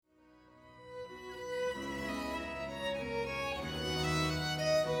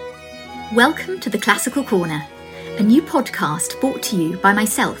Welcome to the Classical Corner, a new podcast brought to you by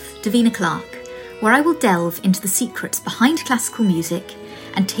myself, Davina Clark, where I will delve into the secrets behind classical music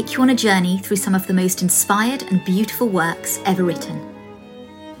and take you on a journey through some of the most inspired and beautiful works ever written.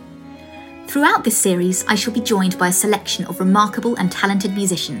 Throughout this series, I shall be joined by a selection of remarkable and talented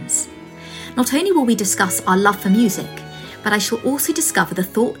musicians. Not only will we discuss our love for music, but I shall also discover the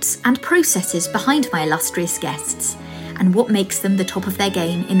thoughts and processes behind my illustrious guests and what makes them the top of their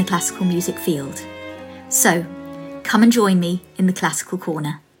game in the classical music field. So, come and join me in the Classical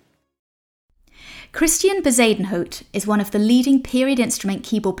Corner. Kristian Bezuidenhout is one of the leading period instrument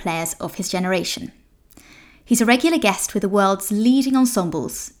keyboard players of his generation. He's a regular guest with the world's leading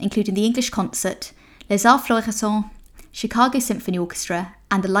ensembles, including the English Concert, Les Arts Florissants, Chicago Symphony Orchestra,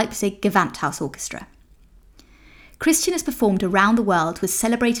 and the Leipzig Gewandhaus Orchestra. Kristian has performed around the world with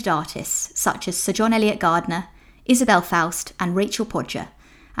celebrated artists such as Sir John Eliot Gardiner, Isabel Faust and Rachel Podger,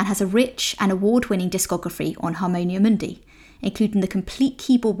 and has a rich and award-winning discography on Harmonia Mundi, including the complete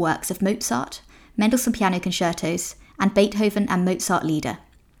keyboard works of Mozart, Mendelssohn piano concertos, and Beethoven and Mozart Lieder.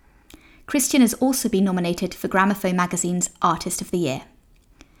 Kristian has also been nominated for Gramophone magazine's Artist of the Year.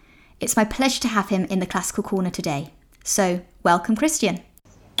 It's my pleasure to have him in the Classical Corner today. So, welcome Kristian.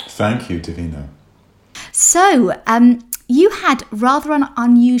 Thank you, Davina. So, you had rather an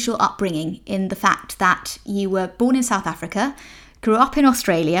unusual upbringing in the fact that you were born in South Africa, grew up in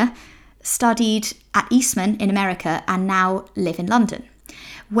Australia, studied at Eastman in America, and now live in London.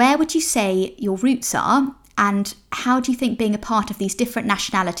 Where would you say your roots are, and how do you think being a part of these different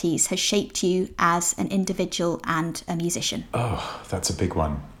nationalities has shaped you as an individual and a musician? Oh, that's a big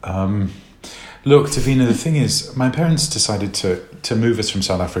one. Look, Davina, the thing is, my parents decided to move us from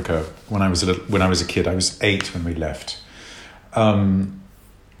South Africa when I was a kid. I was 8 when we left.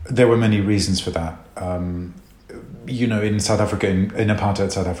 There were many reasons for that. In South Africa, in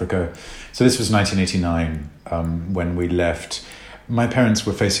apartheid South Africa, so this was 1989 when we left. My parents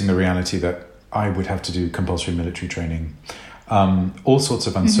were facing the reality that I would have to do compulsory military training. All sorts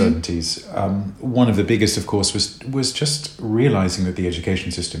of uncertainties. One of the biggest, of course, was just realizing that the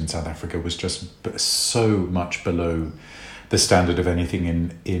education system in South Africa was just so much below the standard of anything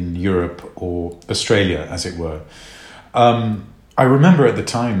in Europe or Australia, as it were. I remember at the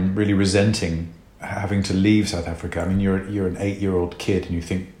time really resenting having to leave South Africa. I mean, you're an 8-year-old kid and you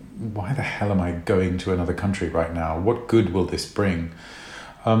think, why the hell am I going to another country right now? What good will this bring?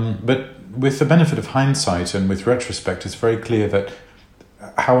 But with the benefit of hindsight and with retrospect, it's very clear that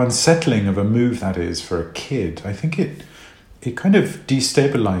how unsettling of a move that is for a kid. I think it kind of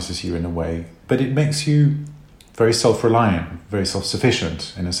destabilizes you in a way, but it makes you very self-reliant, very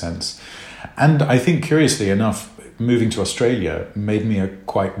self-sufficient in a sense. And I think, curiously enough, moving to Australia made me a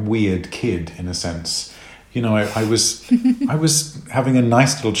quite weird kid in a sense. You know, I was having a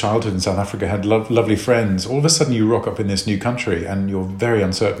nice little childhood in South Africa, had lovely friends. All of a sudden you rock up in this new country and you're very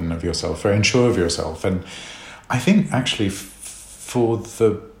uncertain of yourself, very unsure of yourself. And I think actually for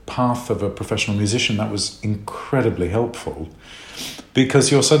the path of a professional musician, that was incredibly helpful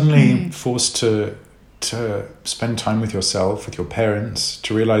because you're suddenly forced to spend time with yourself, with your parents,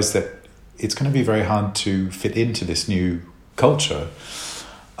 to realize that it's going to be very hard to fit into this new culture.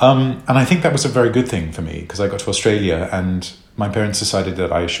 And I think that was a very good thing for me because I got to Australia and my parents decided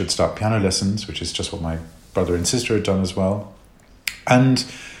that I should start piano lessons, which is just what my brother and sister had done as well. And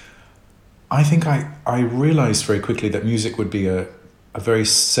I think I realized very quickly that music would be a very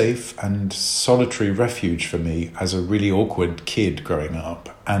safe and solitary refuge for me as a really awkward kid growing up.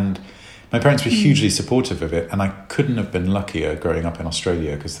 And my parents were hugely supportive of it. And I couldn't have been luckier growing up in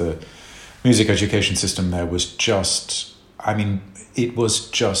Australia because the music education system there was just, it was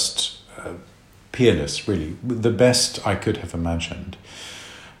just peerless, really. The best I could have imagined.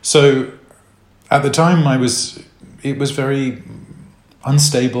 So at the time it was very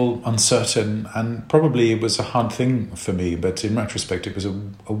unstable, uncertain, and probably it was a hard thing for me. But in retrospect, it was a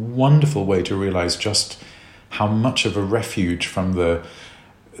wonderful way to realize just how much of a refuge from the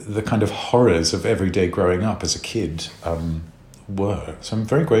kind of horrors of everyday growing up as a kid were. So I'm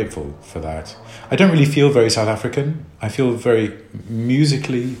very grateful for that. I don't really feel very South African. I feel very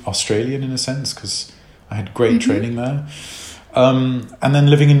musically Australian in a sense because I had great training there. And then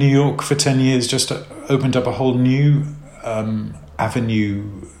living in New York for 10 years just opened up a whole new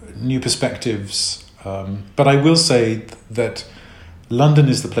avenue, new perspectives. But I will say that London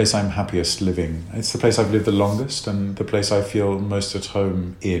is the place I'm happiest living. It's the place I've lived the longest and the place I feel most at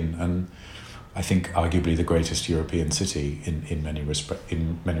home in. And I think arguably the greatest European city in many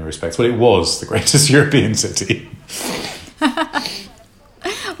respects. Well, it was the greatest European city.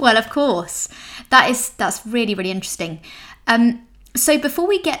 Well, of course. That's really, really interesting. So before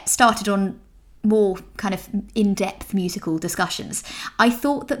we get started on more kind of in-depth musical discussions, I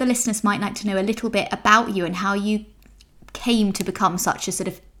thought that the listeners might like to know a little bit about you and how you came to become such a sort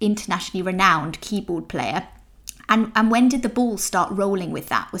of internationally renowned keyboard player. And when did the ball start rolling with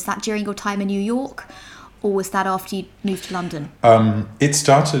that? Was that during your time in New York, or was that after you moved to London? It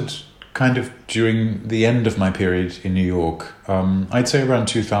started kind of during the end of my period in New York. I'd say around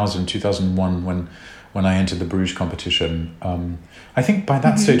 2000, 2001, when I entered the Bruges competition. I think by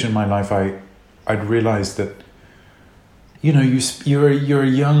that stage in my life, I'd realised that, you know, you're a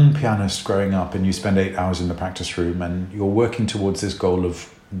young pianist growing up, and you spend 8 hours in the practice room, and you're working towards this goal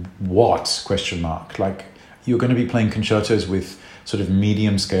of what? Question mark. Like, you're going to be playing concertos with sort of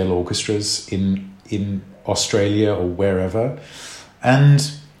medium scale orchestras in Australia or wherever,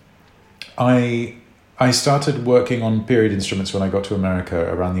 and I started working on period instruments when I got to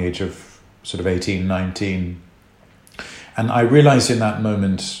America around the age of sort of 18, 19. And I realized in that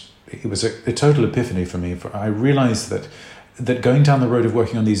moment, it was a total epiphany for me. I realized that going down the road of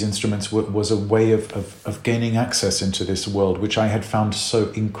working on these instruments was a way of gaining access into this world, which I had found so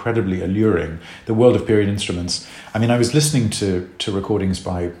incredibly alluring, the world of period instruments. I mean, I was listening to recordings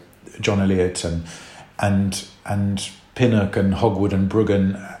by John Elliott and Pinnock and Hogwood and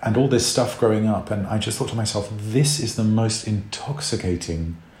Bruggen and all this stuff growing up, and I just thought to myself, this is the most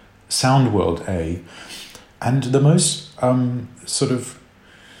intoxicating sound world, and the most sort of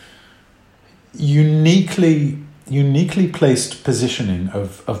uniquely placed positioning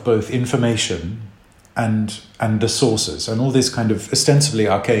of both information and the sources and all this kind of ostensibly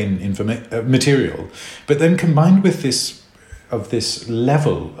arcane material, but then combined with this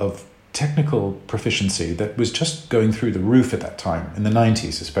level of technical proficiency that was just going through the roof at that time, in the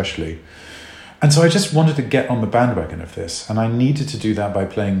 90s especially. And so I just wanted to get on the bandwagon of this, and I needed to do that by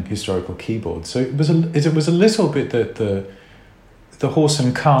playing historical keyboard. So it was a little bit that the horse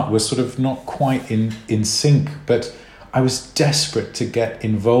and cart was sort of not quite in sync, but I was desperate to get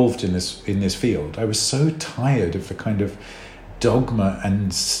involved in this field. I was so tired of the kind of dogma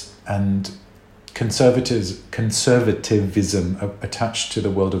and conservatism attached to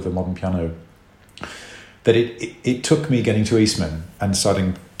the world of the modern piano, that it took me getting to Eastman and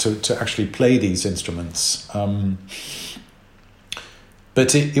starting to actually play these instruments.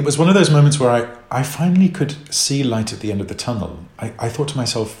 But it was one of those moments where I finally could see light at the end of the tunnel. I thought to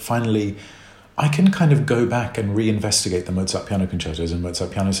myself, finally, I can kind of go back and reinvestigate the Mozart piano concertos and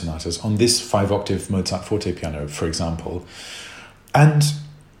Mozart piano sonatas on this 5-octave Mozart forte piano, for example. And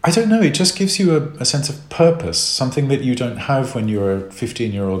I don't know, it just gives you a sense of purpose, something that you don't have when you're a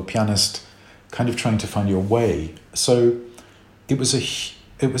 15-year-old pianist kind of trying to find your way. So it was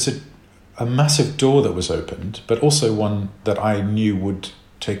a massive door that was opened, but also one that I knew would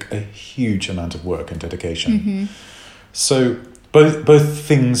take a huge amount of work and dedication. Mm-hmm. So both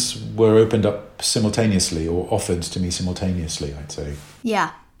things were opened up simultaneously, or offered to me simultaneously, I'd say.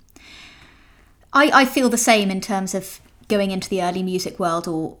 Yeah. I feel the same in terms of going into the early music world,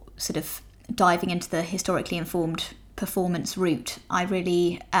 or sort of diving into the historically informed performance route. I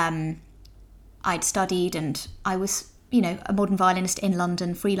really, I'd studied, and I was, you know, a modern violinist in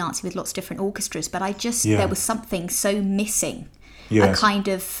London, freelancing with lots of different orchestras, but there was something so missing, a kind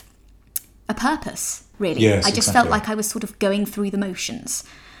of a purpose, really. Yes, I just felt like I was sort of going through the motions.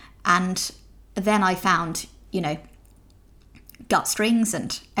 And then I found, you know, gut strings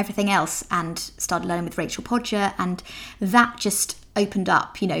and everything else, and started learning with Rachel Podger, and that just opened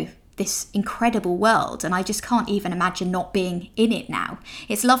up, you know, this incredible world, and I just can't even imagine not being in it now.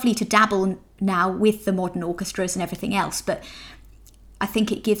 It's lovely to dabble now with the modern orchestras and everything else, but I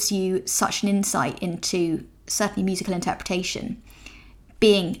think it gives you such an insight into certainly musical interpretation,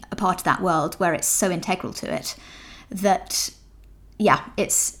 being a part of that world where it's so integral to it, that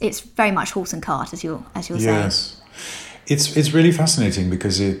it's very much horse and cart, as you're saying. Yes. It's really fascinating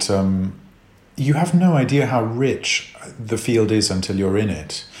because you have no idea how rich the field is until you're in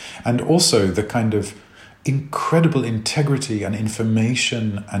it. And also the kind of incredible integrity and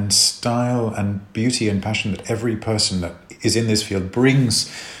information and style and beauty and passion that every person that is in this field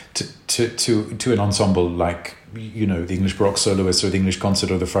brings to an ensemble like, you know, the English Baroque soloists or the English Concert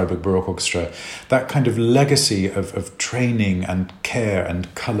or the Freiburg Baroque Orchestra. That kind of legacy of training and care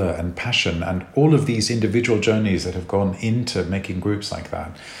and colour and passion and all of these individual journeys that have gone into making groups like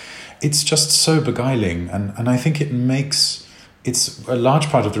that. It's just so beguiling, and I think it's a large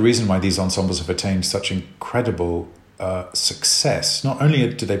part of the reason why these ensembles have attained such incredible success. Not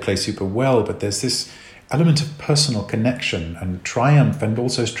only do they play super well, but there's this element of personal connection and triumph and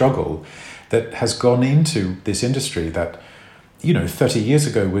also struggle that has gone into this industry that 30 years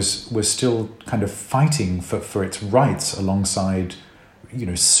ago was still kind of fighting for its rights alongside,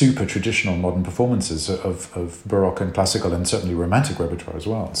 super traditional modern performances of Baroque and classical and certainly romantic repertoire as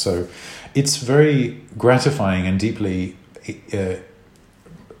well. So it's very gratifying and deeply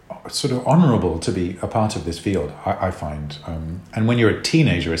sort of honourable to be a part of this field, I find. And when you're a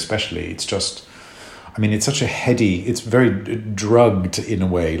teenager especially, it's just, it's such a heady, it's very drugged in a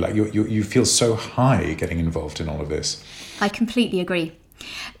way. Like you feel so high getting involved in all of this. I completely agree.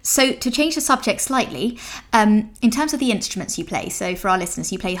 So to change the subject slightly, in terms of the instruments you play, so for our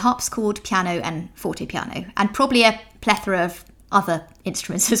listeners, you play harpsichord, piano and fortepiano, and probably a plethora of other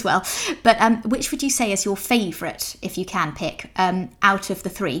instruments as well. But which would you say is your favourite, if you can pick, out of the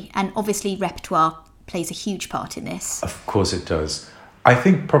three? And obviously repertoire plays a huge part in this. Of course it does. I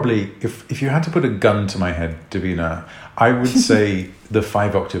think probably if you had to put a gun to my head, Davina, I would say the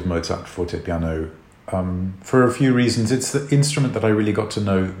 5-octave Mozart fortepiano. For a few reasons. It's the instrument that I really got to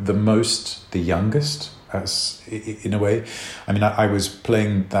know the most, the youngest, as in a way. I was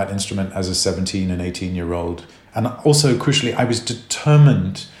playing that instrument as a 17 and 18-year-old. And also, crucially, I was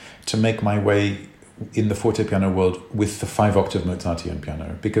determined to make my way in the fortepiano world with the 5-octave Mozartian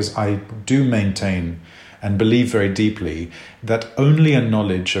piano, because I do maintain and believe very deeply that only a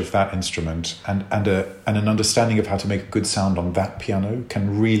knowledge of that instrument and an understanding of how to make a good sound on that piano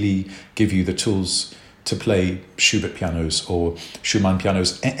can really give you the tools to play Schubert pianos or Schumann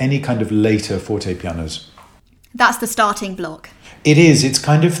pianos, any kind of later forte pianos. That's the starting block. It is. It's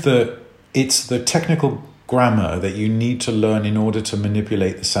kind of the technical grammar that you need to learn in order to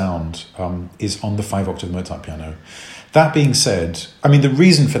manipulate the sound is on the 5-octave Mozart piano. That being said, the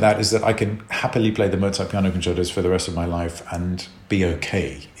reason for that is that I can happily play the Mozart piano concertos for the rest of my life and be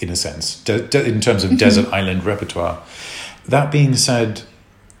okay, in a sense, in terms of desert island repertoire. That being said,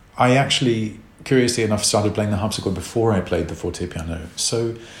 I actually, curiously enough, started playing the harpsichord before I played the fortepiano.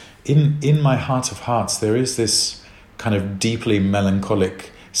 So in my heart of hearts, there is this kind of deeply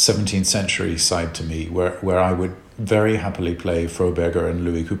melancholic 17th century side to me where I would very happily play Froberger and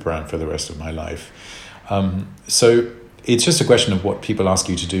Louis Couperin for the rest of my life. So it's just a question of what people ask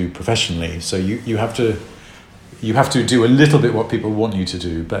you to do professionally. So you have to do a little bit what people want you to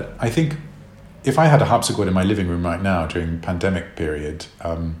do. But I think if I had a harpsichord in my living room right now during pandemic period,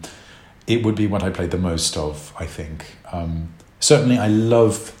 it would be what I played the most of, I think. Certainly I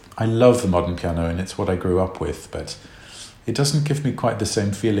love the modern piano and it's what I grew up with, but it doesn't give me quite the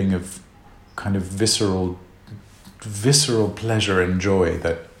same feeling of kind of visceral pleasure and joy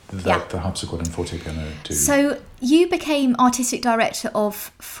that the harpsichord and fortepiano do. So you became artistic director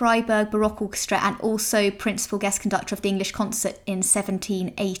of Freiburg Baroque Orchestra and also principal guest conductor of the English concert in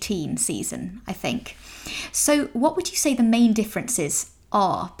 1718 season, I think. So what would you say the main differences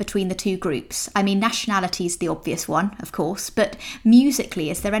are between the two groups? Nationality is the obvious one, of course, but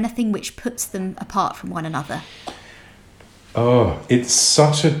musically, is there anything which puts them apart from one another? Oh, it's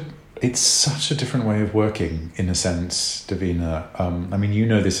such a different way of working, in a sense, Davina. You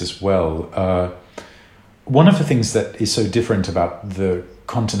know this as well. One of the things that is so different about the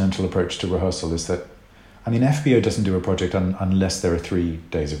continental approach to rehearsal is that, FBO doesn't do a project unless there are 3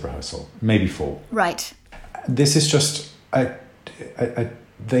 days of rehearsal, maybe 4. Right. This is just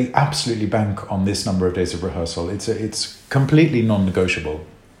they absolutely bank on this number of days of rehearsal. It's completely non-negotiable.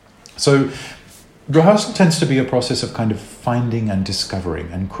 So rehearsal tends to be a process of kind of finding and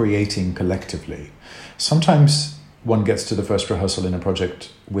discovering and creating collectively. Sometimes one gets to the first rehearsal in a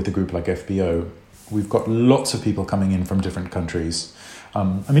project with a group like FBO. We've got lots of people coming in from different countries.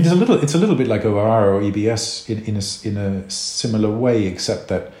 It's a little bit like ORR or EBS in a similar way, except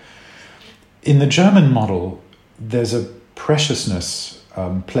that in the German model, there's a preciousness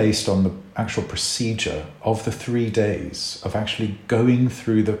placed on the actual procedure of the 3 days of actually going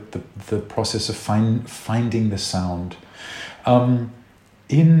through the process of finding the sound. So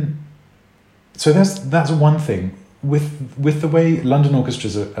that's one thing. With the way London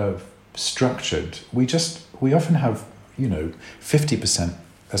orchestras are structured, we often have 50%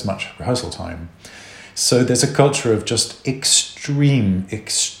 as much rehearsal time. So there's a culture of just extreme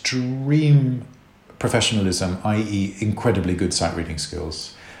professionalism, i.e. incredibly good sight reading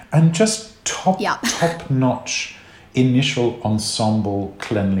skills, and just top-notch initial ensemble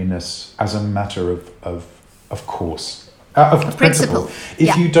cleanliness as a matter of course, of principle.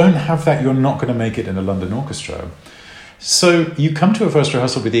 If you don't have that, you're not going to make it in a London orchestra. So you come to a first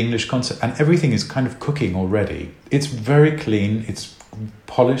rehearsal with the English concert and everything is kind of cooking already. It's very clean, it's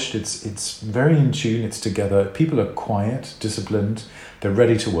polished, it's very in tune, it's together. People are quiet, disciplined, they're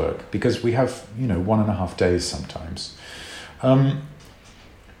ready to work because we have, 1.5 days sometimes.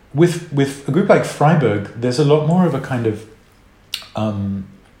 With a group like Freiburg, there's a lot more of a kind of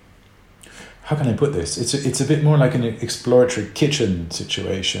how can I put this? It's a bit more like an exploratory kitchen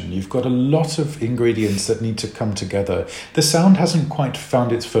situation. You've got a lot of ingredients that need to come together. The sound hasn't quite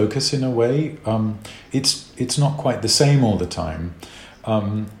found its focus in a way. It's not quite the same all the time.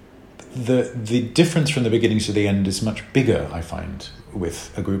 The difference from the beginning to the end is much bigger, I find,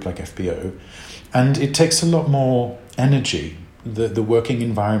 with a group like FBO, and it takes a lot more energy. The working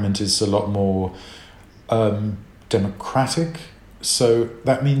environment is a lot more democratic. So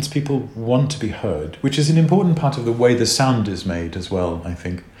that means people want to be heard, which is an important part of the way the sound is made as well, I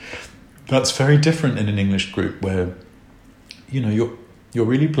think. That's very different in an English group where, you're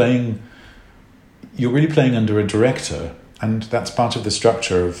really playing under a director, and that's part of the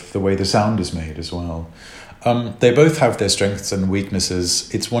structure of the way the sound is made as well. They both have their strengths and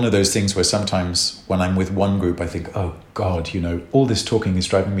weaknesses. It's one of those things where sometimes when I'm with one group, I think, oh God, all this talking is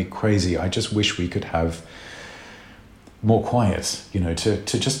driving me crazy. I just wish we could have more quiet,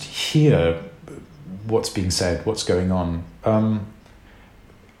 to just hear what's being said, what's going on.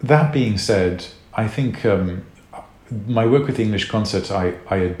 That being said, I think my work with the English concert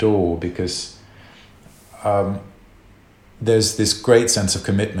I adore because there's this great sense of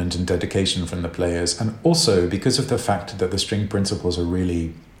commitment and dedication from the players, and also because of the fact that the string principals are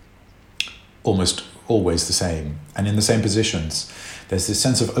really almost always the same and in the same positions. There's this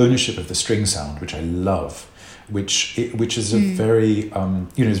sense of ownership of the string sound, which I love. Which is a very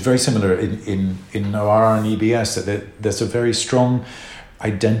it's very similar in Noir and EBS, that there's a very strong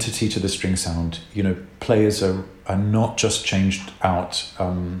identity to the string sound. Players are not just changed out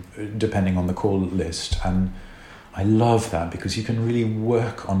depending on the call list, and I love that because you can really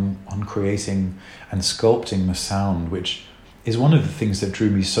work on creating and sculpting the sound, which is one of the things that drew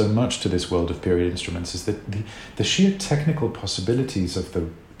me so much to this world of period instruments, is that the sheer technical possibilities of the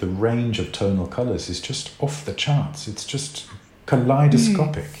range of tonal colours is just off the charts. It's just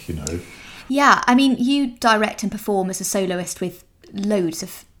kaleidoscopic, Yeah, I mean, you direct and perform as a soloist with loads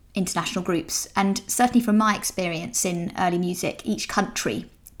of international groups, and certainly from my experience in early music, each country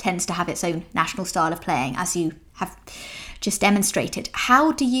tends to have its own national style of playing, as you have just demonstrated.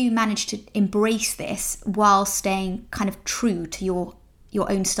 How do you manage to embrace this while staying kind of true to your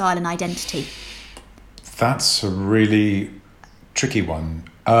own style and identity? That's a really tricky one.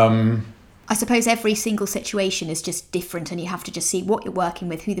 I suppose every single situation is just different, and you have to just see what you're working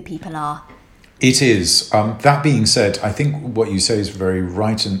with, who the people are. It is. That being said, I think what you say is very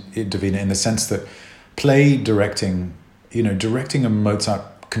right, Davina, in the sense that directing a Mozart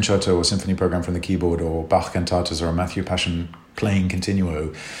concerto or symphony program from the keyboard, or Bach cantatas, or a Matthew Passion playing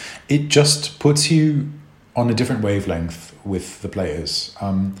continuo, it just puts you on a different wavelength with the players.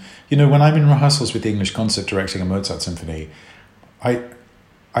 When I'm in rehearsals with the English concert directing a Mozart symphony,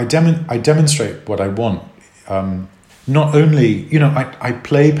 I demonstrate what I want. Not only, I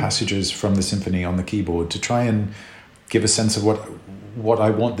play passages from the symphony on the keyboard to try and give a sense of what I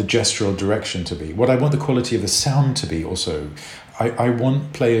want the gestural direction to be, what I want the quality of the sound to be also. I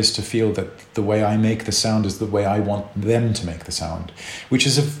want players to feel that the way I make the sound is the way I want them to make the sound, which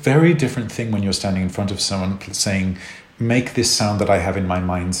is a very different thing when you're standing in front of someone saying, make this sound that I have in my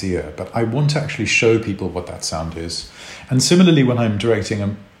mind's ear. But I want to actually show people what that sound is. And similarly, when I'm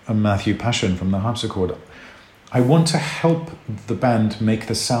directing a Matthew Passion from the harpsichord, I want to help the band make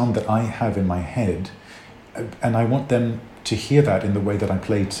the sound that I have in my head, and I want them to hear that in the way that I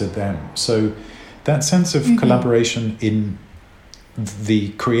play to them. So that sense of collaboration in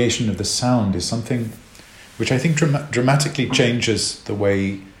the creation of the sound is something which I think dramatically changes the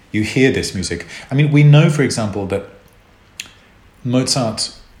way you hear this music. I mean, we know, for example, that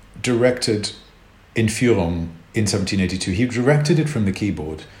Mozart directed in Führung in 1782. He directed it from the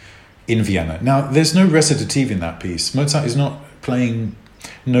keyboard in Vienna. Now, there's no recitative in that piece. Mozart is not playing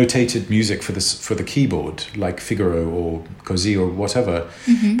notated music for the keyboard like Figaro or Così or whatever,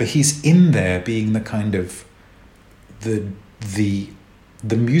 but he's in there being the kind of the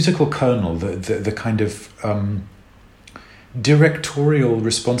musical kernel, the kind of directorial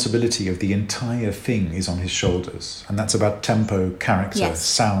responsibility of the entire thing is on his shoulders, and that's about tempo, character,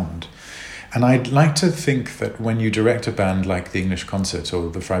 sound. And I'd like to think that when you direct a band like the English Concert or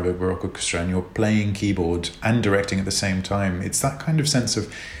the Freiburg Baroque Orchestra, and you're playing keyboard and directing at the same time, it's that kind of sense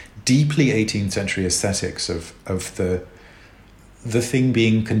of deeply 18th century aesthetics of the thing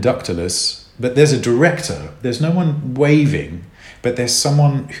being conductorless, but there's a director, there's no one waving, but there's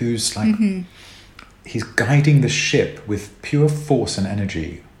someone who's like, he's guiding the ship with pure force and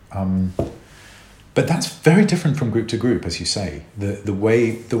energy. But that's very different from group to group, as you say. The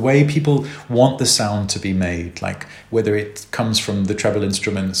way people want the sound to be made, like whether it comes from the treble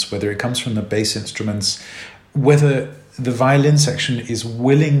instruments, whether it comes from the bass instruments, whether the violin section is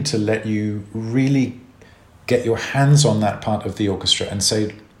willing to let you really get your hands on that part of the orchestra and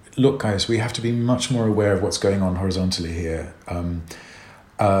say, look, guys, we have to be much more aware of what's going on horizontally here.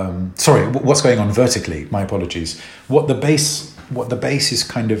 What's going on vertically, my apologies. What the bass is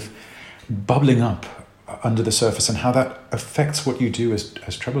kind of bubbling up under the surface, and how that affects what you do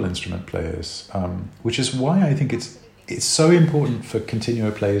as treble instrument players, which is why I think it's so important for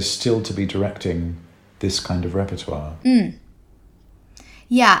continuo players still to be directing this kind of repertoire.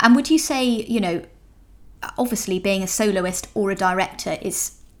 Yeah, and would you say, obviously being a soloist or a director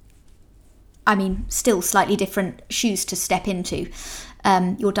is, still slightly different shoes to step into.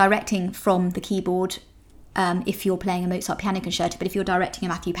 You're directing from the keyboard if you're playing a Mozart piano concerto, but if you're directing a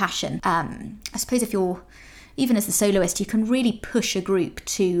Matthew Passion, I suppose if you're, even as a soloist, you can really push a group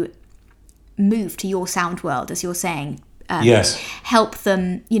to move to your sound world, as you're saying. Yes. Help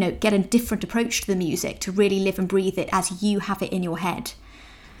them, get a different approach to the music, to really live and breathe it as you have it in your head.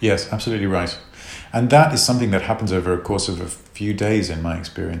 Yes, absolutely right. And that is something that happens over a course of a few days, in my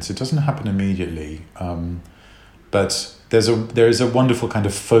experience. It doesn't happen immediately, but there is a wonderful kind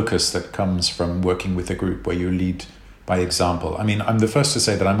of focus that comes from working with a group where you lead by example. I'm the first to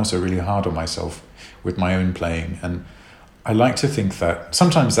say that I'm also really hard on myself with my own playing, and I like to think that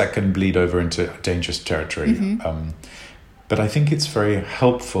sometimes that can bleed over into dangerous territory. But I think it's very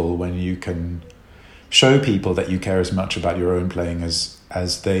helpful when you can show people that you care as much about your own playing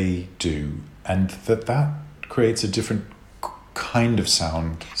as they do, and that creates a different kind of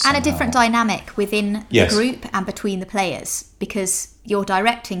sound somehow. And a different dynamic within Yes. the group and between the players, because you're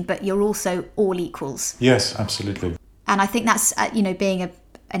directing, but you're also all equals. Yes, absolutely. And I think that's, being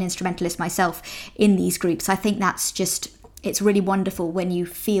an instrumentalist myself in these groups, I think that's it's really wonderful when you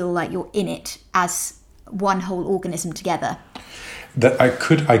feel like you're in it as one whole organism together. That I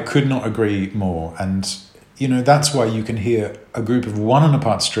could not agree more. And, that's why you can hear a group of 1 and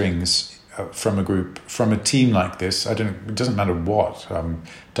apart strings from a team like this. It doesn't matter what,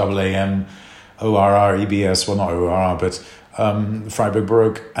 AM, ORR, EBS, well, not ORR, but Freiburg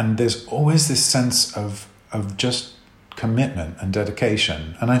Baroque. And there's always this sense of just commitment and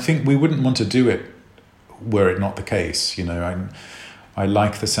dedication. And I think we wouldn't want to do it were it not the case. I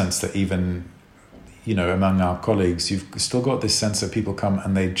like the sense that even, among our colleagues, you've still got this sense that people come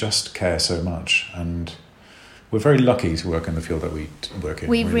and they just care so much. And we're very lucky to work in the field that we work in.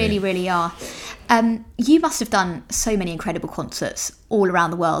 We really, really are. You must have done so many incredible concerts all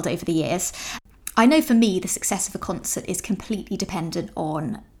around the world over the years. I know for me, the success of a concert is completely dependent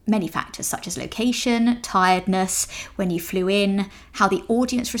on many factors, such as location, tiredness, when you flew in, how the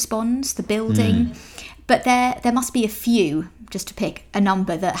audience responds, the building. But there must be a few, just to pick a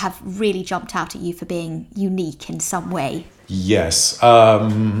number, that have really jumped out at you for being unique in some way. Yes.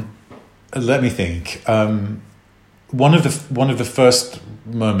 Let me think. One of the first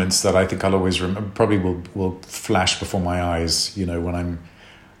moments that I think I'll always remember, probably will flash before my eyes, when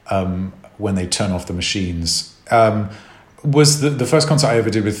when they turn off the machines, was the first concert I ever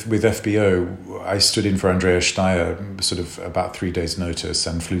did with FBO. I stood in for Andreas Steyer, sort of about 3 days' notice,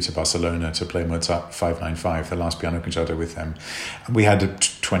 and flew to Barcelona to play Mozart 595, the last piano concerto with him. We had a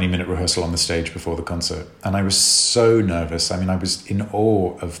 20-minute rehearsal on the stage before the concert, and I was so nervous. I was in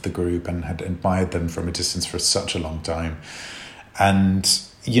awe of the group and had admired them from a distance for such a long time. And,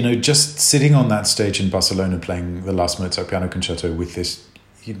 just sitting on that stage in Barcelona playing the last Mozart piano concerto with this,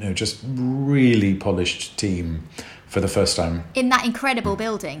 just really polished team for the first time. In that incredible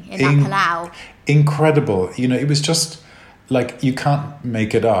building, in that Palau. Incredible. It was just like, you can't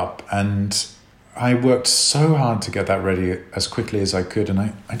make it up. And I worked so hard to get that ready as quickly as I could. And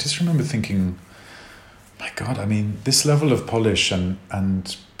I just remember thinking, my God, this level of polish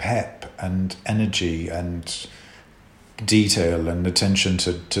and pep and energy and detail and attention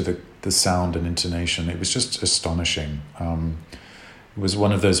to the sound and intonation, it was just astonishing. It was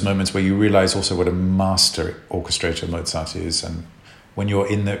one of those moments where you realize also what a master orchestrator Mozart is, and when you're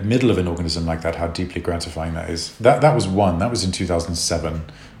in the middle of an organism like that, how deeply gratifying that is. That was one. That was in 2007.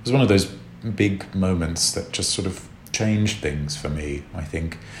 It was one of those big moments that just sort of changed things for me, I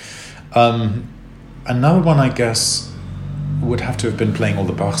think. Another one, I guess, would have to have been playing all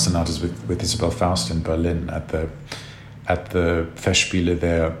the Bach sonatas with Isabel Faust in Berlin at the Festspiele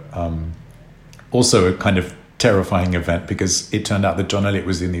there. Also a kind of terrifying event, because it turned out that John Elliott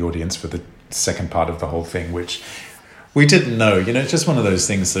was in the audience for the second part of the whole thing, which we didn't know. It's just one of those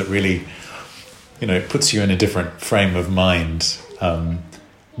things that really, puts you in a different frame of mind.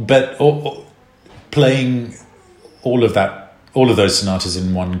 But playing all of those sonatas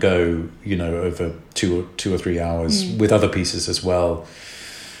in one go, over two or 3 hours with other pieces as well,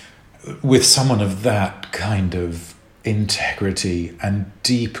 with someone of that kind of integrity and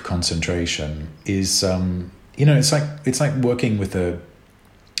deep concentration is, it's like working with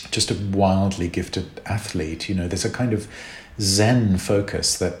just a wildly gifted athlete. There's a kind of Zen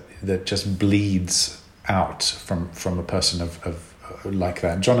focus that just bleeds out from a person of like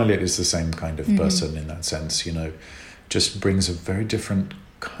that. John Eliot is the same kind of person in that sense. Just brings a very different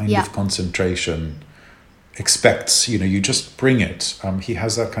kind of concentration. Expects, you just bring it. He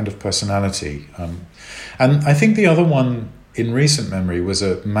has that kind of personality. And I think the other one in recent memory was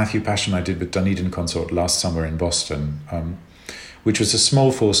a Matthew Passion I did with Dunedin Consort last summer in Boston, which was a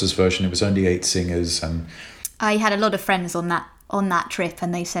small forces version. It was only 8 singers, and I had a lot of friends on that trip,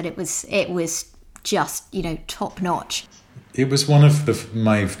 and they said it was just top notch. It was one of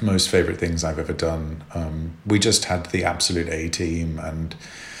my most favourite things I've ever done. We just had the absolute A team and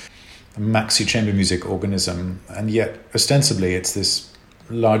maxi chamber music organism, and yet ostensibly it's this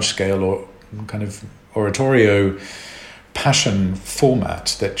large scale or kind of oratorio passion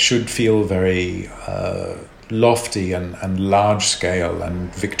format that should feel very lofty and large scale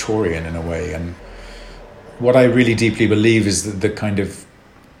and Victorian in a way. And what I really deeply believe is that the kind of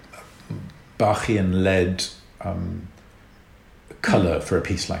Bachian led colour for a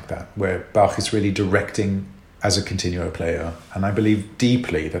piece like that, where Bach is really directing as a continuo player. And I believe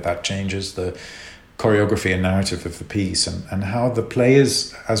deeply that changes the choreography and narrative of the piece, and how the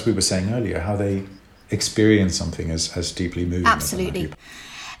players, as we were saying earlier, how they experience something as deeply moving. Absolutely.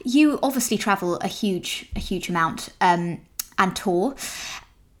 You obviously travel a huge amount and tour.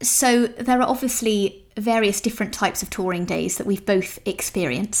 So there are obviously various different types of touring days that we've both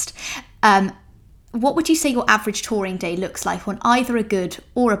experienced. What would you say your average touring day looks like on either a good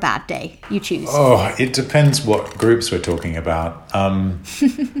or a bad day? You choose. Oh, it depends what groups we're talking about.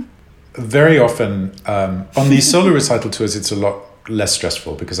 Very often, on these solo recital tours, it's a lot less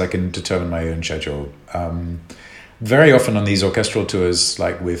stressful because I can determine my own schedule. Very often on these orchestral tours,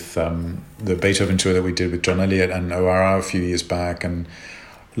 like with the Beethoven tour that we did with John Eliot and ORR a few years back, and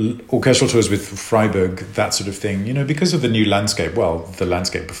orchestral tours with Freiburg, that sort of thing, because of the new landscape, the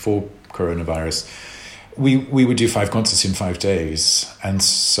landscape before coronavirus, we would do 5 concerts in 5 days. And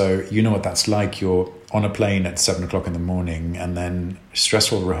so you know what that's like. You're on a plane at 7 o'clock in the morning, and then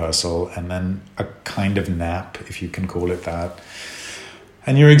stressful rehearsal, and then a kind of nap, if you can call it that.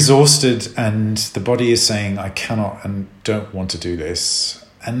 And you're exhausted, and the body is saying, I cannot and don't want to do this.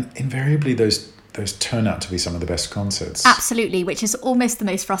 And invariably those turn out to be some of the best concerts. Absolutely, which is almost the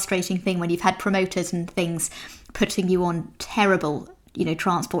most frustrating thing when you've had promoters and things putting you on terrible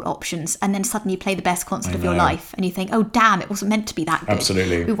transport options, and then suddenly you play the best concert of your life, and you think, oh damn, it wasn't meant to be that good.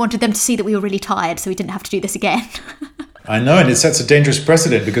 Absolutely. We wanted them to see that we were really tired, so we didn't have to do this again. I know, and it sets a dangerous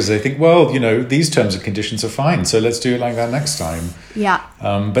precedent because they think, these terms and conditions are fine, so let's do it like that next time. Yeah.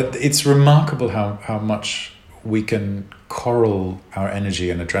 But it's remarkable how much we can corral our energy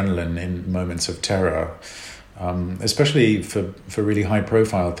and adrenaline in moments of terror, especially for really high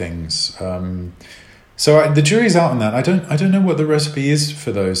profile things. So the jury's out on that. I don't know what the recipe is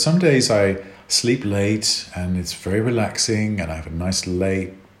for those. Some days I sleep late and it's very relaxing, and I have a nice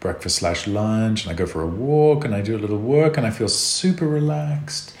late breakfast/lunch, and I go for a walk and I do a little work and I feel super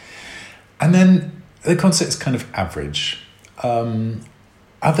relaxed. And then the concert is kind of average.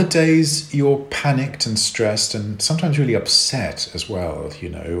 Other days you're panicked and stressed and sometimes really upset as well,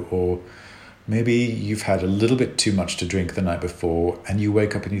 or maybe you've had a little bit too much to drink the night before and you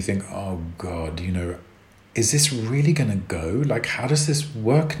wake up and you think, oh God, is this really going to go? Like, how does this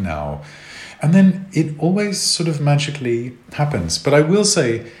work now? And then it always sort of magically happens. But I will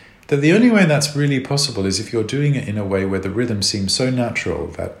say that the only way that's really possible is if you're doing it in a way where the rhythm seems so natural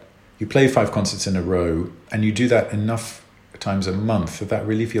that you play 5 concerts in a row and you do that enough times a month that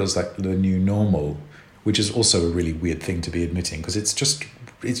really feels like the new normal, which is also a really weird thing to be admitting because it's just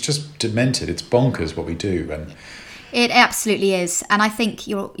demented. It's bonkers what we do. And it absolutely is. And I think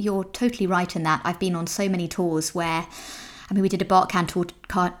you're totally right in that. I've been on so many tours where, we did a Bach cantatas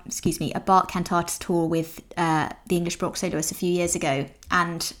tour with the English Baroque soloists a few years ago.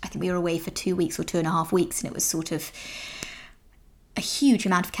 And I think we were away for 2 weeks or 2.5 weeks. And it was sort of a huge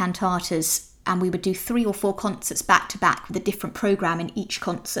amount of cantatas. And we would do 3 or 4 concerts back to back with a different programme in each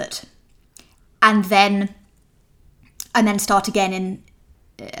concert. And then start again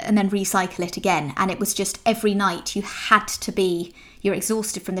and then recycle it again. And it was just every night you're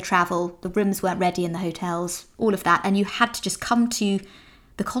exhausted from the travel, the rooms weren't ready in the hotels, all of that. And you had to just come to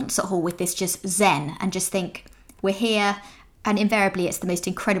the concert hall with this just zen and just think, we're here. And invariably it's the most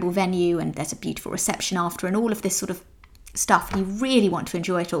incredible venue and there's a beautiful reception after and all of this sort of stuff. And you really want to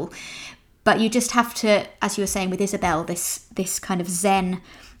enjoy it all. But you just have to, as you were saying with Isabel, this kind of zen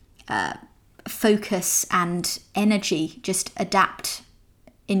focus and energy, just adapt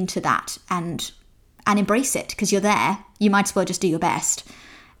into that and embrace it, because you're there. You might as well just do your best.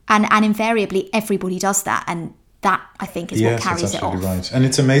 And invariably everybody does that, and that, I think, is what carries it off. Yes, that's absolutely right. And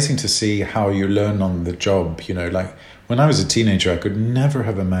it's amazing to see how you learn on the job. You know, like when I was a teenager, I could never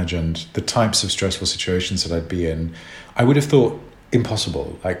have imagined the types of stressful situations that I'd be in. I would have thought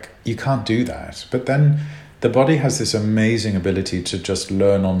impossible, like you can't do that. But then the body has this amazing ability to just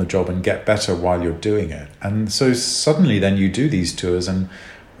learn on the job and get better while you're doing it. And so suddenly then you do these tours and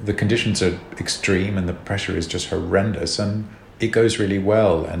the conditions are extreme and the pressure is just horrendous, and it goes really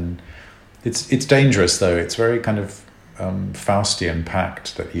well. And it's dangerous, though. It's very kind of Faustian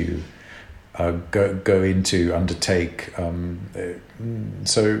pact that you go into, undertake.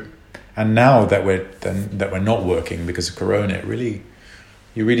 So, and now that we're not working because of Corona,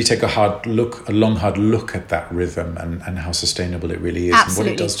 you really take a long hard look at that rhythm and how sustainable it really is.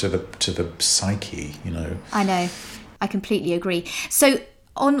 Absolutely. And what it does to the psyche. You know. I know. I completely agree. So,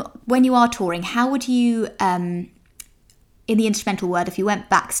 when you are touring, how would you? In the instrumental world, if you went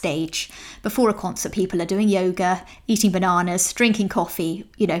backstage before a concert, people are doing yoga, eating bananas, drinking coffee,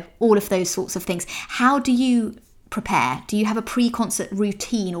 you know, all of those sorts of things. How do you prepare? Do you have a pre-concert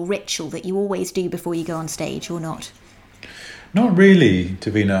routine or ritual that you always do before you go on stage, or not? Not really,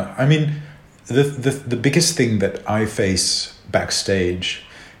 Davina. I mean, the biggest thing that I face backstage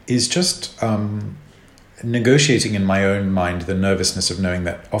is just negotiating in my own mind the nervousness of knowing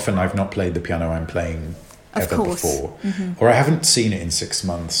that often I've not played the piano I'm playing ever before, or I haven't seen it in 6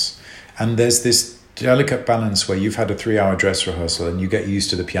 months. And there's this delicate balance where you've had a 3-hour dress rehearsal and you get used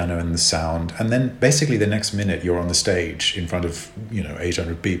to the piano and the sound, and then basically the next minute you're on the stage in front of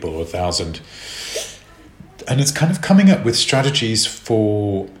 800 people or 1,000, and it's kind of coming up with strategies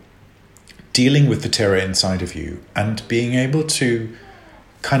for dealing with the terror inside of you and being able to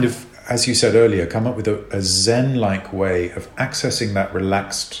kind of, as you said earlier, come up with a Zen-like way of accessing that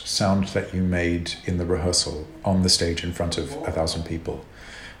relaxed sound that you made in the rehearsal on the stage in front of 1,000 people.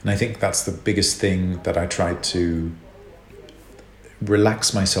 And I think that's the biggest thing that I try to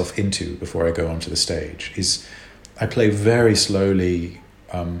relax myself into before I go onto the stage, is I play very slowly,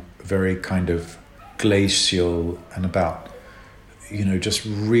 very kind of glacial, and about, just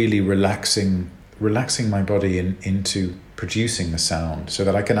really relaxing my body into producing the sound so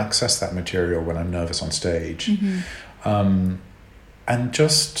that I can access that material when I'm nervous on stage. Mm-hmm. And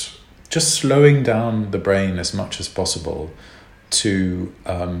just slowing down the brain as much as possible to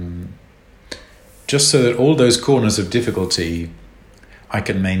just so that all those corners of difficulty I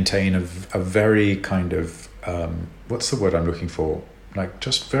can maintain a very kind of what's the word I'm looking for, like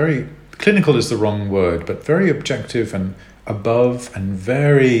just very clinical is the wrong word, but very objective and above and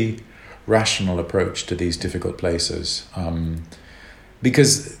very rational approach to these difficult places,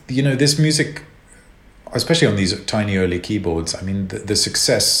 because this music, especially on these tiny early keyboards, I mean the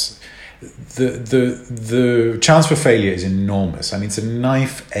success, the chance for failure is enormous. I mean, it's a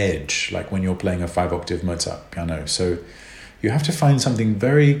knife edge, like when you're playing a 5-octave Mozart piano. So you have to find something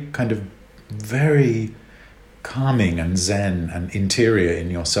very kind of very calming and zen and interior in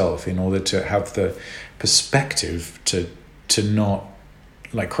yourself in order to have the perspective to not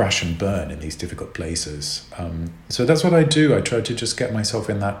like crash and burn in these difficult places. So that's what I do. I try to just get myself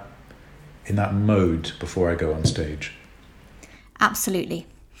in that mode before I go on stage. Absolutely.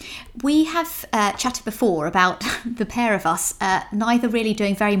 We have chatted before about the pair of us neither really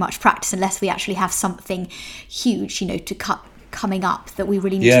doing very much practice unless we actually have something huge, to cut coming up that we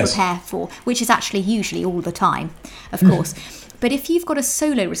really need to prepare for, which is actually usually all the time, of course. But if you've got a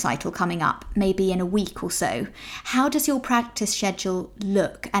solo recital coming up, maybe in a week or so, how does your practice schedule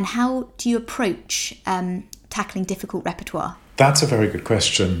look, and how do you approach tackling difficult repertoire? That's a very good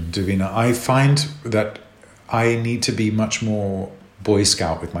question, Davina. I find that I need to be much more Boy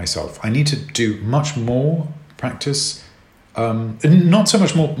Scout with myself. I need to do much more practice, not so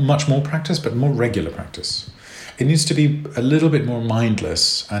much more practice, but more regular practice. It needs to be a little bit more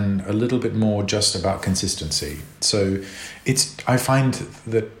mindless and a little bit more just about consistency. So I find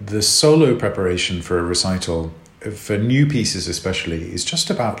that the solo preparation for a recital, for new pieces especially, is just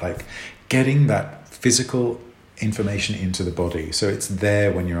about like getting that physical information into the body. So it's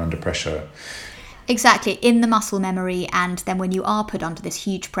there when you're under pressure. Exactly, in the muscle memory, and then when you are put under this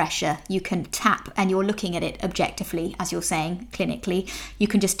huge pressure, you can tap, and you're looking at it objectively, as you're saying, clinically. You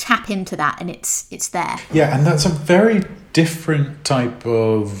can just tap into that, and it's there. Yeah, and that's a very different type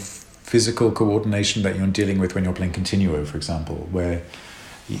of physical coordination that you're dealing with when you're playing continuo, for example, where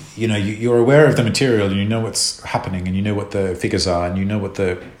you're aware of the material and you know what's happening and you know what the figures are and you know what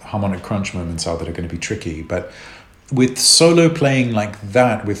the harmonic crunch moments are that are going to be tricky. But with solo playing like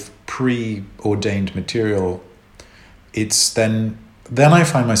that, with preordained material, it's then I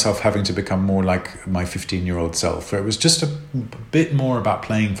find myself having to become more like my 15-year-old self, where it was just a bit more about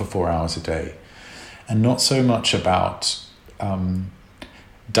playing for 4 hours a day and not so much about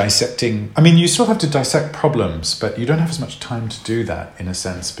dissecting. I mean, you still have to dissect problems, but you don't have as much time to do that in a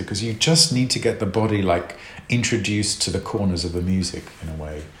sense, because you just need to get the body like introduced to the corners of the music in a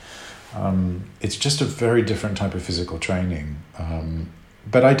way. It's just a very different type of physical training.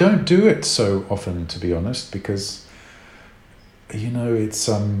 But I don't do it so often, to be honest, because, it's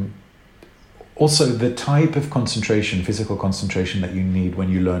also the type of concentration, physical concentration that you need when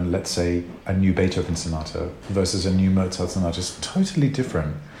you learn, let's say, a new Beethoven sonata versus a new Mozart sonata is totally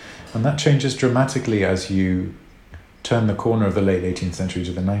different. And that changes dramatically as you turn the corner of the late 18th century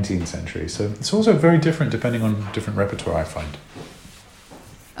to the 19th century. So it's also very different depending on different repertoire, I find.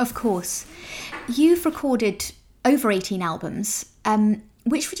 Of course. You've recorded over 18 albums.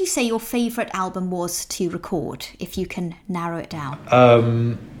 Which would you say your favourite album was to record, if you can narrow it down?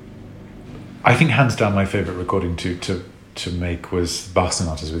 I think hands down my favourite recording to make was Bach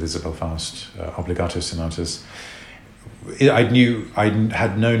sonatas with Isabel Faust, obligato sonatas. I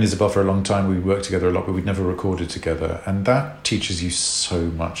had known Isabel for a long time. We worked together a lot, but we'd never recorded together. And that teaches you so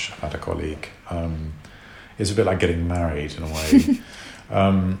much about a colleague. It's a bit like getting married in a way.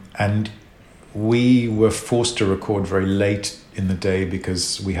 And we were forced to record very late in the day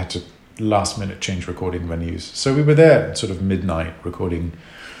because we had to last minute change recording venues. So we were there at sort of midnight recording,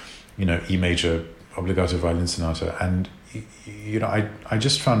 E major obligato violin sonata. And, I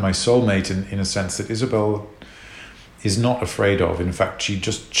just found my soulmate in a sense that Isabel is not afraid of. In fact, she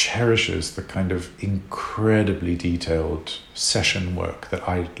just cherishes the kind of incredibly detailed session work that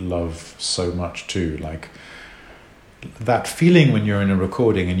I love so much too. Like that feeling when you're in a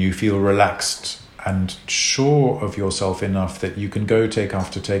recording and you feel relaxed and sure of yourself enough that you can go take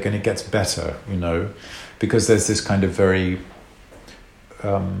after take and it gets better, because there's this kind of very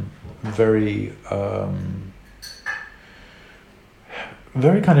kind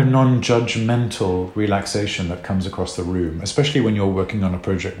of non-judgmental relaxation that comes across the room, especially when you're working on a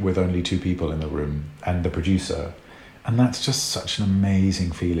project with only two people in the room and the producer. And that's just such an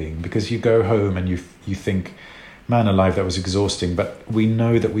amazing feeling, because you go home and you think, man alive, that was exhausting, but we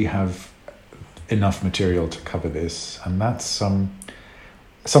know that we have enough material to cover this. And that's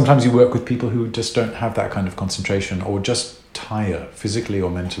sometimes you work with people who just don't have that kind of concentration or just tire physically or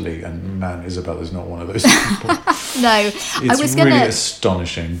mentally, and man, Isabel is not one of those people. No, it's really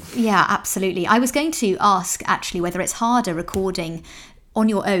astonishing. Yeah, absolutely. I was going to ask actually whether it's harder recording on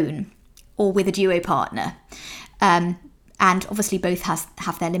your own or with a duo partner, and obviously both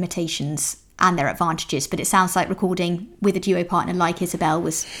have their limitations and their advantages, but it sounds like recording with a duo partner like Isabel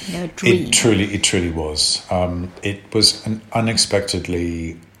was a dream. It truly was. It was an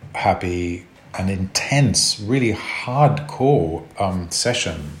unexpectedly happy and intense, really hardcore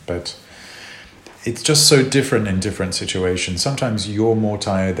session, but it's just so different in different situations. Sometimes you're more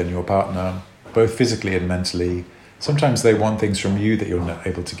tired than your partner, both physically and mentally. Sometimes they want things from you that you're not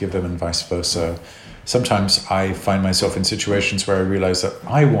able to give them, and vice versa. Sometimes I find myself in situations where I realize that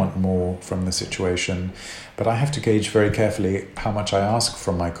I want more from the situation, but I have to gauge very carefully how much I ask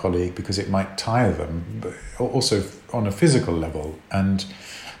from my colleague, because it might tire them, but also on a physical level. And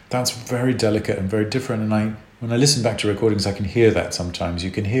that's very delicate and very different. And when I listen back to recordings, I can hear that sometimes. You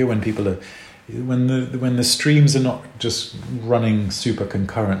can hear when people are, when the streams are not just running super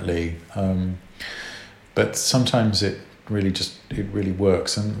concurrently, but sometimes it really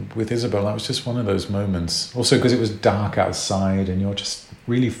works. And with Isabel, that was just one of those moments. Also because it was dark outside and you're just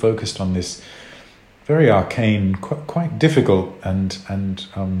really focused on this very arcane, quite difficult and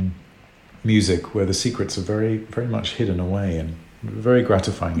music where the secrets are very, very much hidden away, and very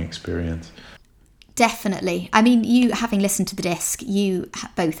gratifying experience. Definitely. I mean, you, having listened to the disc, you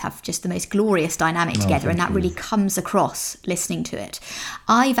both have just the most glorious dynamic together, and that really comes across listening to it.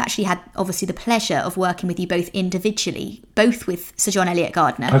 I've actually had, obviously, the pleasure of working with you both individually, both with Sir John Eliot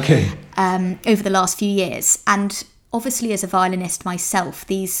Gardiner, over the last few years. And obviously, as a violinist myself,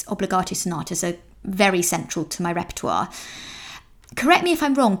 these obligato sonatas are very central to my repertoire. Correct me if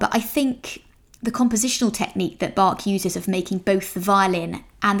I'm wrong, but I think the compositional technique that Bach uses of making both the violin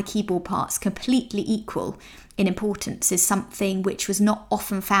and the keyboard parts completely equal in importance is something which was not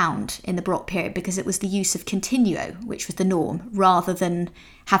often found in the Baroque period, because it was the use of continuo, which was the norm, rather than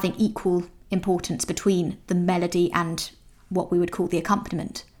having equal importance between the melody and what we would call the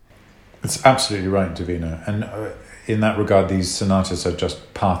accompaniment. It's absolutely right, Davina. And in that regard, these sonatas are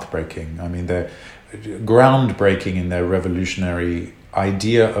just path-breaking. I mean, they're groundbreaking in their revolutionary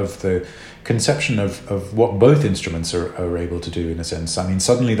idea of the conception of what both instruments are able to do, in a sense. I mean,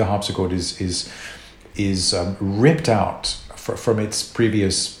 suddenly the harpsichord is ripped out from its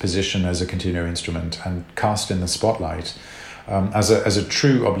previous position as a continuo instrument and cast in the spotlight as a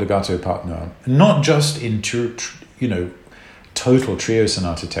true obbligato partner, not just in total trio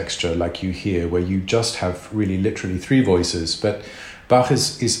sonata texture like you hear, where you just have really literally three voices, but Bach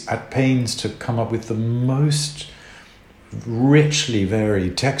is at pains to come up with the most richly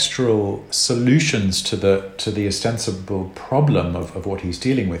varied textural solutions to the ostensible problem of what he's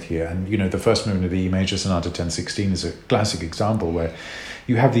dealing with here. And the first movement of the E major Sonata 1016 is a classic example where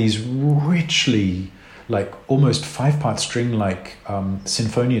you have these richly, like almost 5-part string-like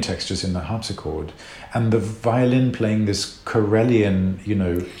sinfonia textures in the harpsichord, and the violin playing this Corellian,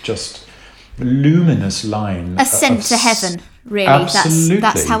 just luminous line. Ascent to heaven, really. Absolutely.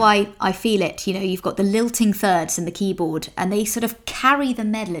 That's how I feel it. You've got the lilting thirds in the keyboard, and they sort of carry the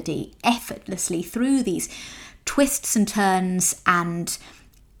melody effortlessly through these twists and turns and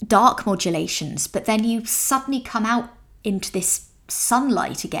dark modulations, but then you suddenly come out into this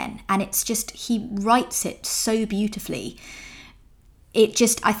sunlight again, and it's just, he writes it so beautifully.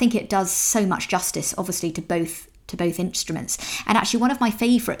 I think it does so much justice, obviously, to both instruments. And actually, one of my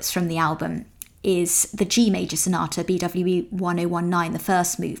favourites from the album is the G major sonata, BWV 1019, the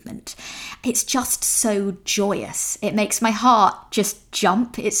first movement. It's just so joyous. It makes my heart just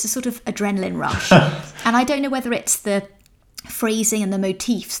jump. It's a sort of adrenaline rush. And I don't know whether it's the phrasing and the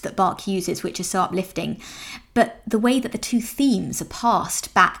motifs that Bach uses, which are so uplifting, but the way that the two themes are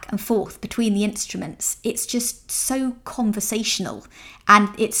passed back and forth between the instruments, it's just so conversational, and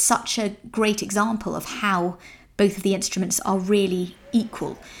it's such a great example of how both of the instruments are really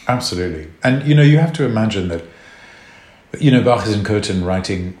equal. Absolutely. And you have to imagine that Bach is in Cöthen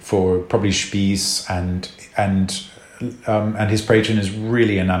writing for probably Spies, and his patron is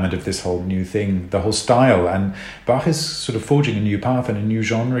really enamored of this whole new thing, the whole style. And Bach is sort of forging a new path and a new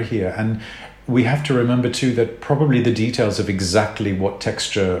genre here. And we have to remember too that probably the details of exactly what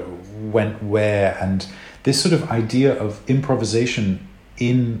texture went where, and this sort of idea of improvisation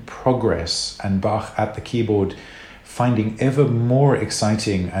in progress, and Bach at the keyboard finding ever more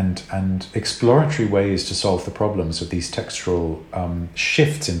exciting and exploratory ways to solve the problems of these textural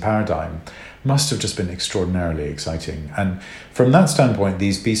shifts in paradigm, must have just been extraordinarily exciting. And from that standpoint,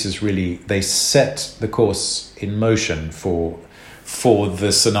 these pieces really, they set the course in motion for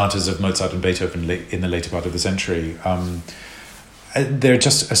the sonatas of Mozart and Beethoven in the later part of the century. They're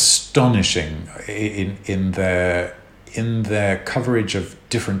just astonishing in their coverage of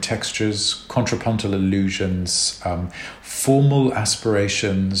different textures, contrapuntal allusions, formal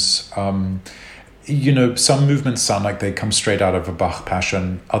aspirations. Some movements sound like they come straight out of a Bach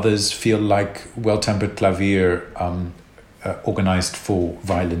passion. Others feel like well-tempered clavier organized for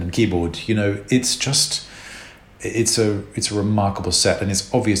violin and keyboard. It's a remarkable set, and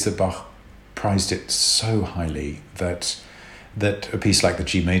it's obvious that Bach prized it so highly that a piece like the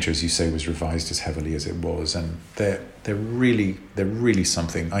G major, as you say, was revised as heavily as it was. And they're really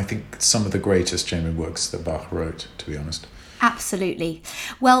something. I think some of the greatest chamber works that Bach wrote, to be honest. Absolutely.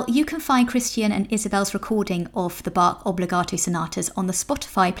 Well, you can find Kristian and Isabel's recording of the Bach Obbligato Sonatas on the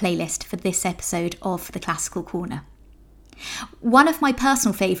Spotify playlist for this episode of The Classical Corner. One of my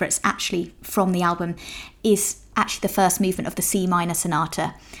personal favourites, actually, from the album is actually the first movement of the C minor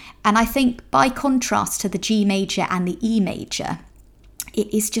sonata. And I think, by contrast to the G major and the E major,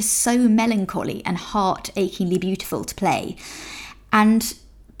 it is just so melancholy and heart-achingly beautiful to play. And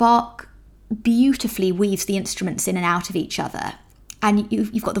Bach beautifully weaves the instruments in and out of each other. And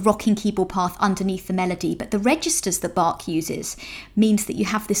you've got the rocking keyboard path underneath the melody, but the registers that Bach uses means that you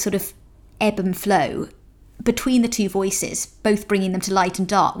have this sort of ebb and flow between the two voices, both bringing them to light and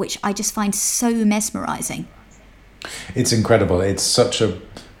dark, which I just find so mesmerising. It's incredible. It's such a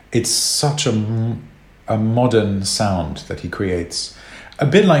modern sound that he creates, a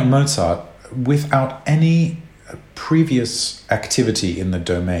bit like Mozart, without any previous activity in the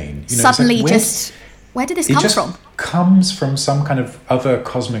domain. Suddenly, like, where did this come from? It comes from some kind of other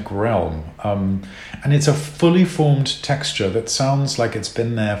cosmic realm, and it's a fully formed texture that sounds like it's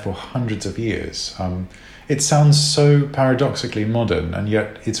been there for hundreds of years. It sounds so paradoxically modern, and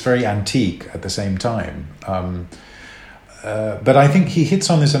yet it's very antique at the same time. But I think he hits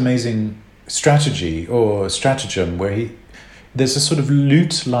on this amazing strategy or stratagem where there's a sort of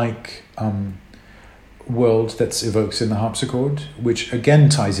lute-like world that's evoked in the harpsichord, which again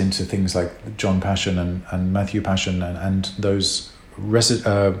ties into things like John Passion and Matthew Passion and those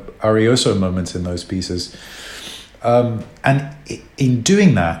arioso moments in those pieces. And in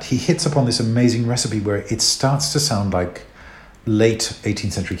doing that, he hits upon this amazing recipe where it starts to sound like late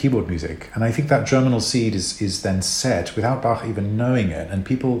 18th century keyboard music. And I think that germinal seed is then set without Bach even knowing it. And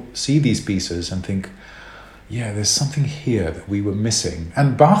people see these pieces and think, yeah, there's something here that we were missing.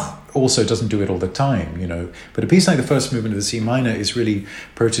 And Bach also doesn't do it all the time, But a piece like the first movement of the C minor is really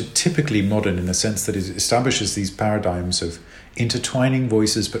prototypically modern in the sense that it establishes these paradigms of intertwining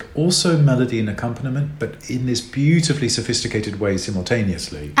voices, but also melody and accompaniment, but in this beautifully sophisticated way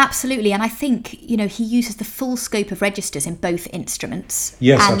simultaneously. Absolutely. And I think, he uses the full scope of registers in both instruments.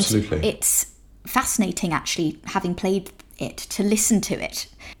 Yes, and absolutely. It's fascinating, actually, having played it, to listen to it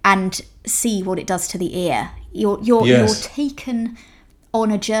and see what it does to the ear. You're taken on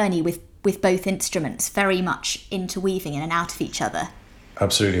a journey with both instruments, very much interweaving in and out of each other.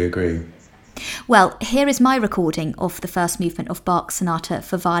 Absolutely agree. Well, here is my recording of the first movement of Bach's Sonata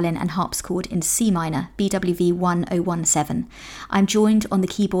for Violin and Harpsichord in C minor, BWV 1017. I'm joined on the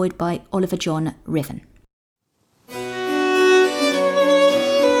keyboard by Oliver John Riven.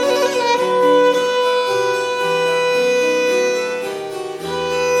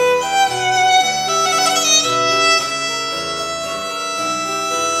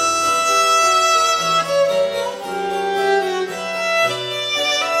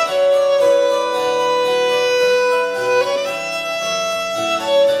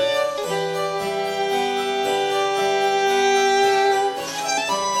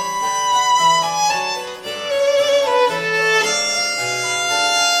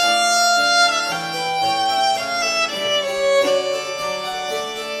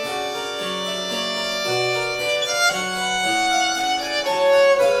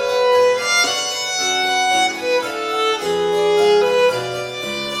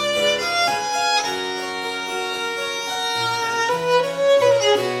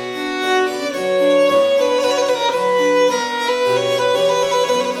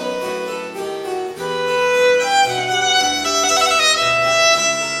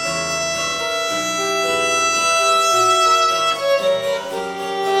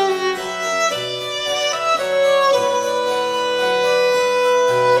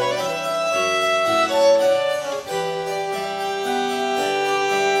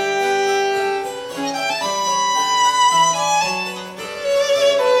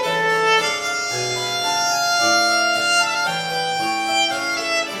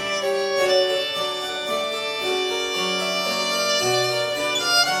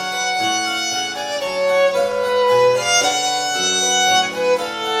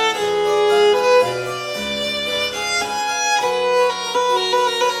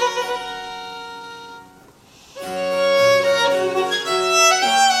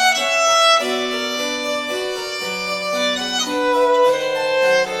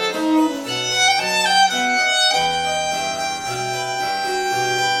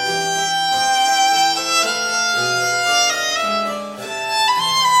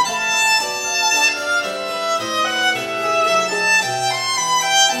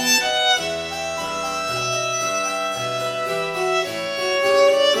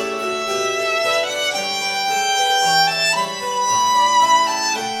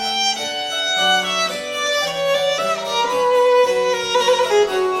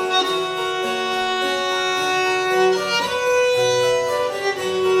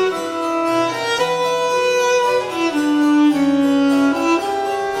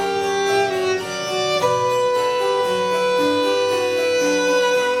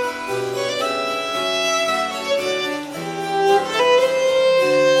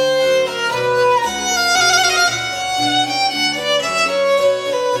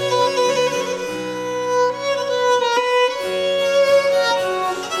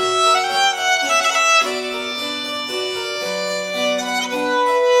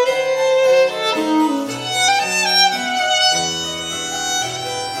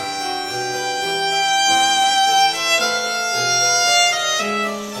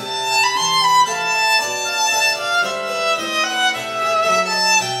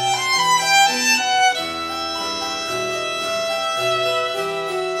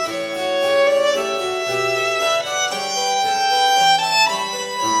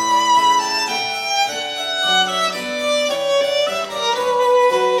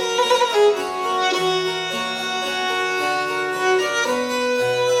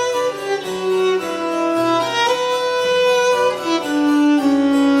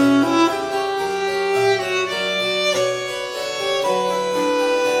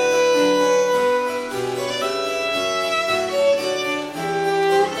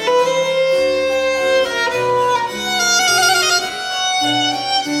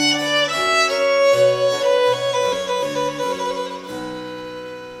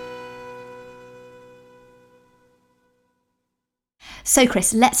 So,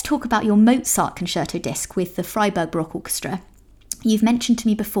 Chris, let's talk about your Mozart concerto disc with the Freiburg Baroque Orchestra. You've mentioned to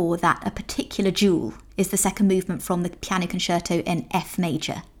me before that a particular jewel is the second movement from the piano concerto in F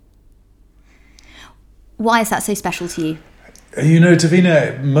major. Why is that so special to you? You know,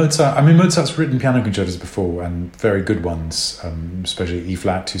 Davina, Mozart's written piano concertos before, and very good ones, especially E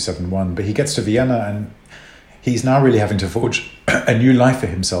flat 271. But he gets to Vienna, and he's now really having to forge a new life for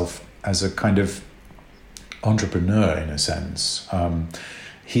himself as a kind of entrepreneur, in a sense.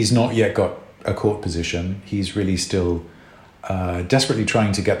 He's not yet got a court position. He's really still desperately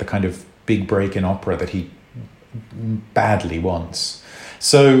trying to get the kind of big break in opera that he badly wants.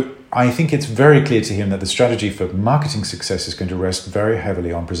 So I think it's very clear to him that the strategy for marketing success is going to rest very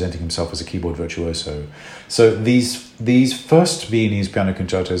heavily on presenting himself as a keyboard virtuoso. So these first Viennese piano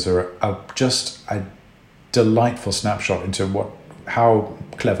concertos are just a delightful snapshot into how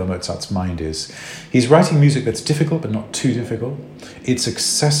clever Mozart's mind is. He's writing music that's difficult but not too difficult. It's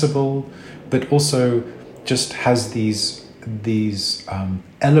accessible, but also just has these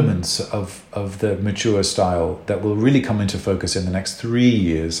elements of the mature style that will really come into focus in the next 3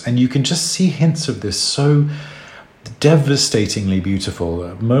 years. And you can just see hints of this so devastatingly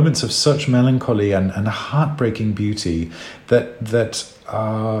beautiful, moments of such melancholy and heartbreaking beauty that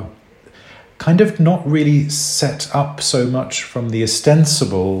are kind of not really set up so much from the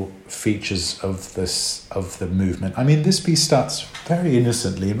ostensible features of the movement. I mean, this piece starts very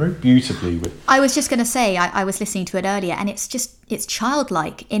innocently and very beautifully. I was just going to say, I was listening to it earlier, and it's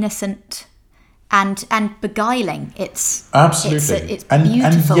childlike, innocent, and beguiling. It's absolutely it's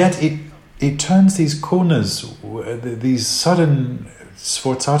beautiful, and yet it turns these corners, these sudden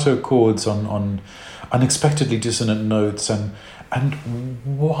sforzato chords on unexpectedly dissonant notes and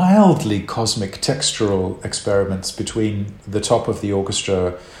wildly cosmic textural experiments between the top of the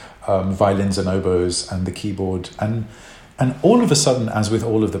orchestra, violins and oboes, and the keyboard. And all of a sudden, as with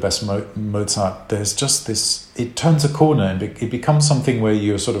all of the best Mozart, there's just this, it turns a corner and it becomes something where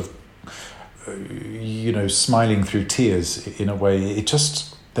you're sort of, smiling through tears in a way.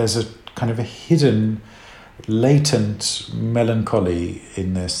 There's a kind of a hidden, latent melancholy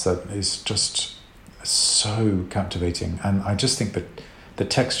in this that is just so captivating. And I just think that the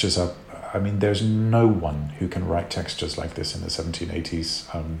textures are, there's no one who can write textures like this in the 1780s.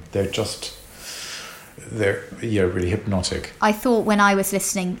 They're really hypnotic. I thought when I was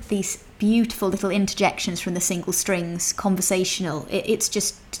listening, these beautiful little interjections from the single strings, conversational, it's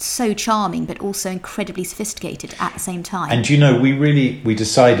just so charming, but also incredibly sophisticated at the same time. And we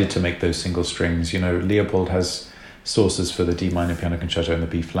decided to make those single strings. Leopold has sources for the D minor piano concerto and the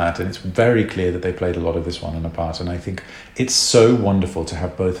B flat, and it's very clear that they played a lot of this one in a part. And I think it's so wonderful to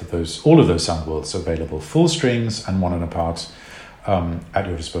have all of those sound worlds available, full strings and one in a part, at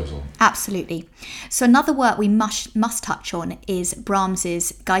your disposal. Absolutely. So another work we must touch on is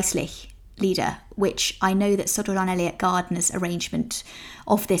Brahms's Geistlich Lieder, which I know that Sir John Eliot Gardner's arrangement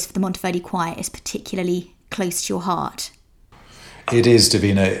of this for the Monteverdi Choir is particularly close to your heart. It is,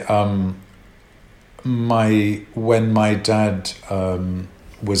 Davina. When my dad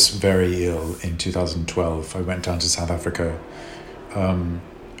was very ill in 2012, I went down to South Africa, and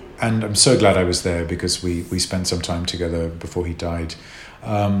I'm so glad I was there because we spent some time together before he died.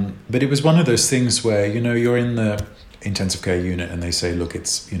 But it was one of those things where you're in the intensive care unit and they say, look,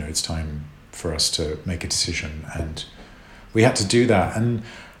 it's time for us to make a decision, and we had to do that. And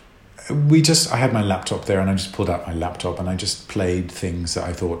I had my laptop there, and I just pulled out my laptop and I just played things that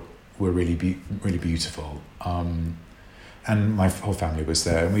I thought were really beautiful, and my whole family was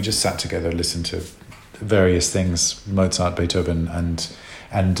there, and we just sat together, listened to various things, Mozart, Beethoven, and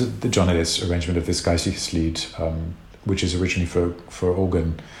the John Eliot's arrangement of this Geistliches Lied, which is originally for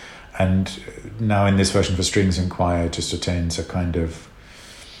organ, and now in this version for strings and choir just attains a kind of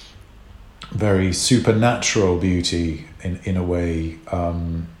very supernatural beauty in a way,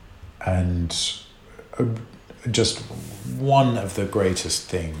 and just one of the greatest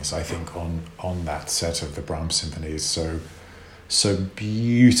things I think on that set of the Brahms symphony is so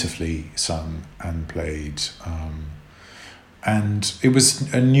beautifully sung and played, and it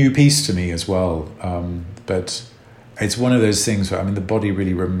was a new piece to me as well, but it's one of those things where the body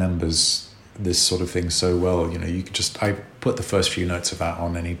really remembers this sort of thing so well. I put the first few notes of that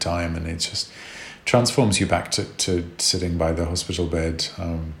on any time and it just transforms you back to sitting by the hospital bed,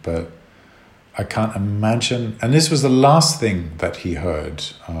 but I can't imagine, and this was the last thing that he heard,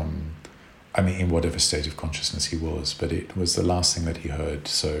 in whatever state of consciousness he was, but it was the last thing that he heard.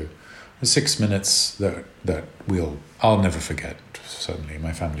 So the 6 minutes that I'll never forget, certainly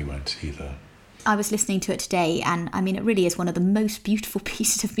my family won't either. I was listening to it today, and I mean, it really is one of the most beautiful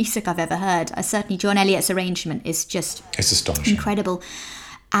pieces of music I've ever heard. Certainly John Elliott's arrangement is just... It's astonishing. Incredible.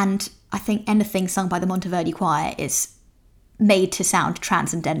 And I think anything sung by the Monteverdi Choir is made to sound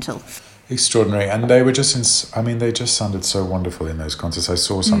transcendental. Extraordinary. And they were just, they just sounded so wonderful in those concerts. I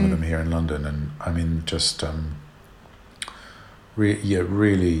saw some of them here in London, and I mean, just,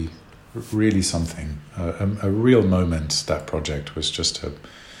 really, really something. A real moment, that project was just a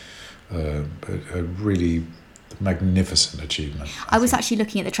really magnificent achievement. I was actually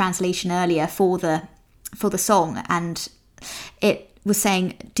looking at the translation earlier for the song, and it was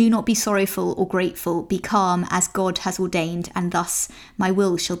saying, "Do not be sorrowful or grateful, be calm as God has ordained, and thus my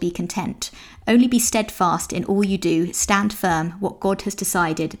will shall be content. Only be steadfast in all you do, stand firm, what God has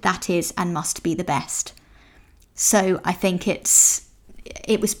decided, that is and must be the best." So I think it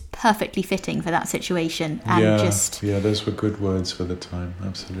was perfectly fitting for that situation. And those were good words for the time,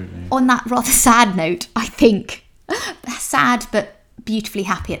 absolutely. On that rather sad note, I think, sad but beautifully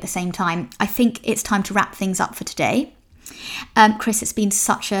happy at the same time, I think it's time to wrap things up for today. Chris, it's been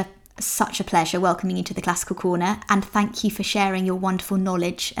such a pleasure welcoming you to the Classical Corner, and thank you for sharing your wonderful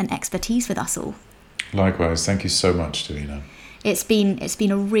knowledge and expertise with us all. Likewise, thank you so much, Davina. It's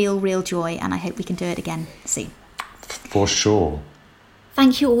been a real joy, and I hope we can do it again soon. For sure.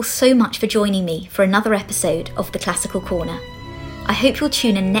 Thank you all so much for joining me for another episode of the Classical Corner. I hope you'll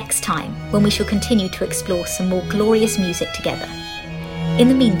tune in next time when we shall continue to explore some more glorious music together. In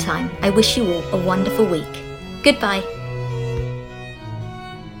the meantime, I wish you all a wonderful week. Goodbye.